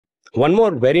One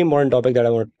more very important topic that I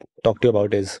want to talk to you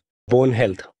about is bone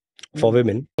health for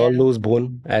women. We all lose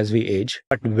bone as we age,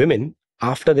 but women,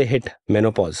 after they hit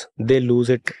menopause, they lose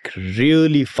it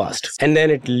really fast, and then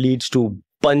it leads to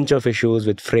bunch of issues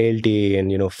with frailty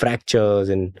and fractures,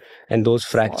 and those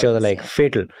fractures are like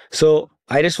fatal. So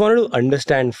I just wanted to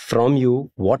understand from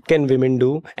you, what can women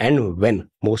do and when,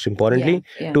 most importantly,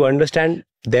 to understand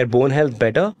their bone health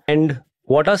better, and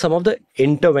what are some of the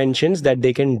interventions that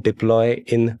they can deploy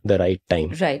in the right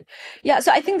time? Right. Yeah. So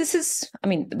I think this is,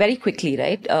 very quickly,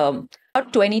 right?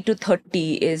 About 20 to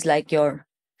 30 is like your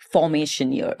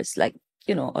formation years. Like,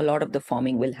 a lot of the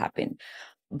forming will happen.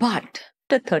 But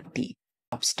the 30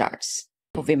 starts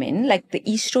for women, like the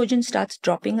estrogen starts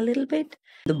dropping a little bit.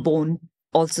 The bone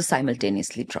also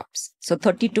simultaneously drops. So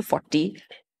 30 to 40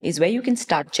 is where you can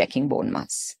start checking bone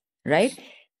mass, right?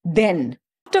 Then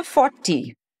after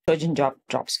 40, estrogen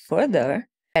drops further,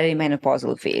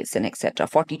 perimenopausal phase and etc.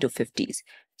 40 to 50s.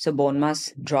 So bone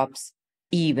mass drops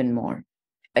even more,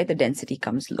 right? The density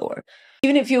comes lower.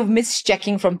 Even if you've missed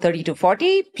checking from 30 to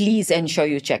 40, please ensure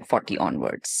you check 40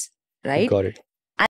 onwards, right? Got it.